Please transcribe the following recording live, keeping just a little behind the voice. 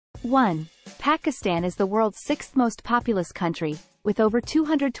1. Pakistan is the world's sixth most populous country, with over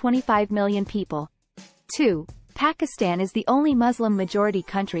 225 million people. 2. Pakistan is the only Muslim-majority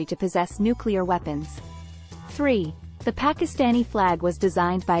country to possess nuclear weapons. 3. The Pakistani flag was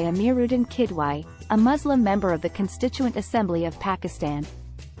designed by Amiruddin Kidwai, a Muslim member of the Constituent Assembly of Pakistan.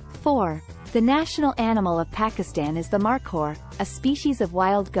 4. The national animal of Pakistan is the markhor, a species of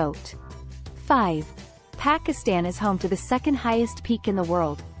wild goat. 5. Pakistan is home to the second highest peak in the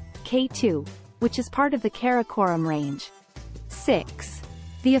world, K2, which is part of the Karakoram range. 6.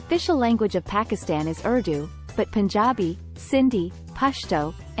 The official language of Pakistan is Urdu, but Punjabi, Sindhi,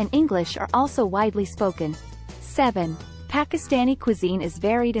 Pashto, and English are also widely spoken. 7. Pakistani cuisine is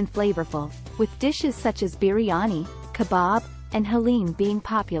varied and flavorful, with dishes such as biryani, kebab, and halim being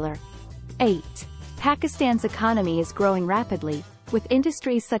popular. 8. Pakistan's economy is growing rapidly, with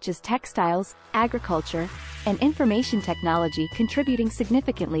industries such as textiles, agriculture, and information technology contributing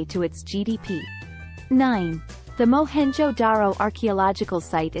significantly to its GDP. 9. The Mohenjo-Daro archaeological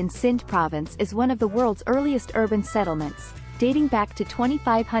site in Sindh province is one of the world's earliest urban settlements, dating back to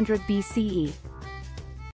 2500 BCE.